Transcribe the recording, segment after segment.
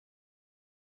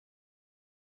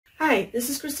Hi, this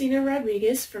is Christina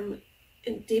Rodriguez from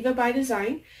Diva by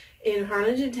Design in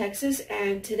Harlingen, Texas,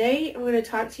 and today I'm going to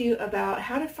talk to you about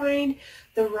how to find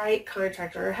the right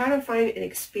contractor or how to find an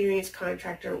experienced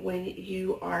contractor when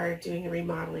you are doing a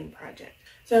remodeling project.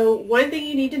 So one thing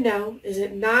you need to know is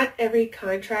that not every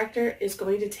contractor is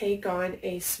going to take on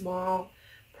a small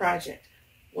project.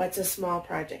 What's a small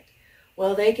project?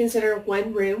 Well, they consider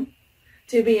one room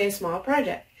to be a small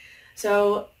project.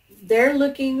 So they're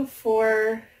looking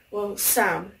for, well,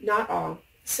 some, not all.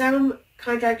 Some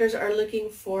contractors are looking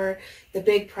for the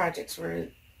big projects,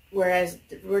 whereas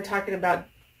we're talking about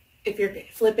if you're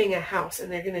flipping a house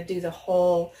and they're going to do the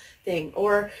whole thing,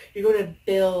 or you're going to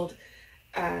build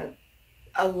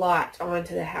a lot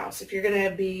onto the house. If you're going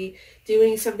to be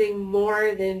doing something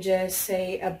more than just,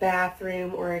 say, a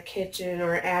bathroom or a kitchen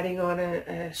or adding on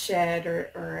a shed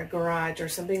or a garage or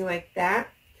something like that,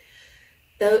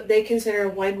 they consider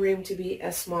one room to be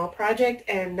a small project,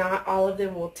 and not all of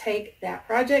them will take that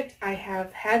project. I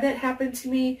have had that happen to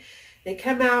me. They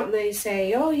come out and they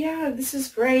say, oh yeah, this is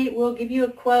great, we'll give you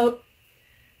a quote.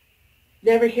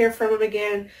 Never hear from them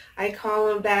again. I call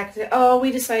them back to, oh,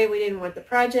 we decided we didn't want the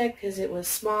project because it was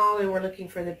small and we're looking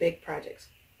for the big projects.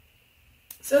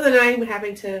 So then I'm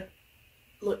having to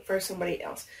look for somebody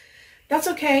else. That's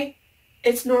okay.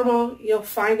 It's normal. You'll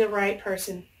find the right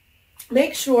person.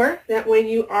 Make sure that when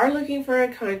you are looking for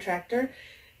a contractor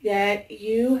that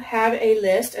you have a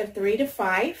list of 3 to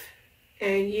 5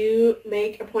 and you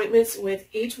make appointments with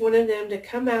each one of them to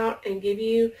come out and give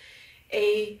you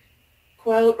a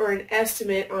quote or an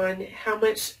estimate on how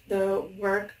much the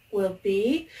work will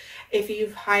be. If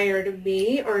you've hired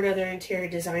me or another interior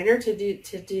designer to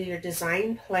do your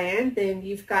design plan, then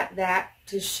you've got that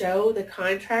to show the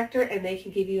contractor and they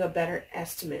can give you a better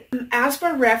estimate. Ask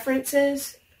for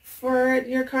references for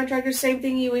your contractor. Same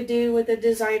thing you would do with a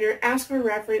designer. Ask for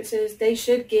references. They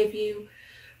should give you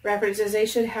references. They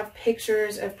should have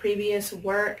pictures of previous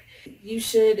work. You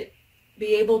should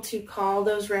be able to call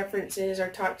those references or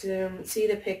talk to them, see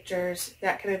the pictures,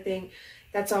 that kind of thing.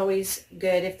 That's always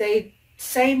good. If they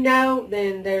say no,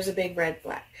 then there's a big red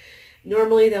flag.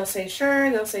 Normally they'll say sure,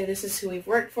 they'll say this is who we've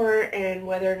worked for and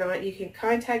whether or not you can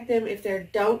contact them. If they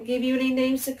don't give you any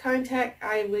names to contact,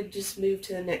 I would just move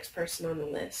to the next person on the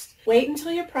list. Wait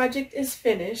until your project is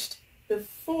finished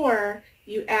before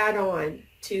you add on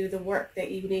to the work that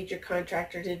you need your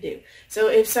contractor to do. So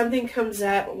if something comes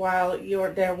up while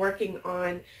they're working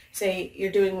on, say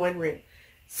you're doing one room,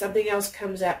 something else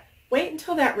comes up, wait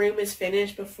until that room is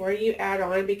finished before you add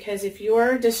on, because if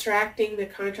you're distracting the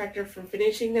contractor from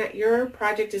finishing that, your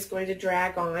project is going to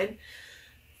drag on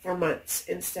for months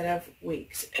instead of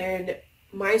weeks. And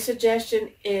my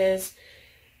suggestion is,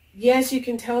 yes, you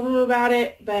can tell them about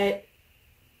it, but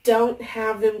don't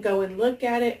have them go and look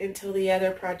at it until the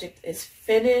other project is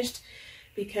finished,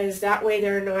 because that way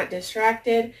they're not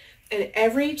distracted. And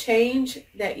every change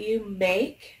that you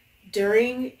make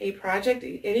during a project,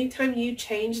 anytime you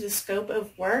change the scope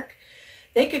of work,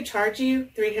 they could charge you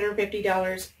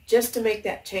 $350 just to make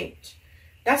that change.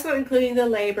 That's not including the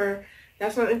labor.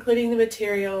 That's not including the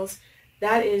materials.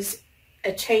 That is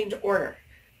a change order.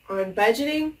 On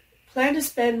budgeting, plan to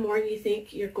spend more than you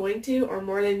think you're going to or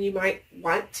more than you might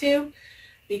want to,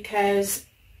 because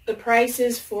the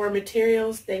prices for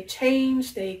materials, they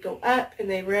change, they go up, and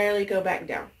they rarely go back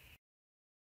down.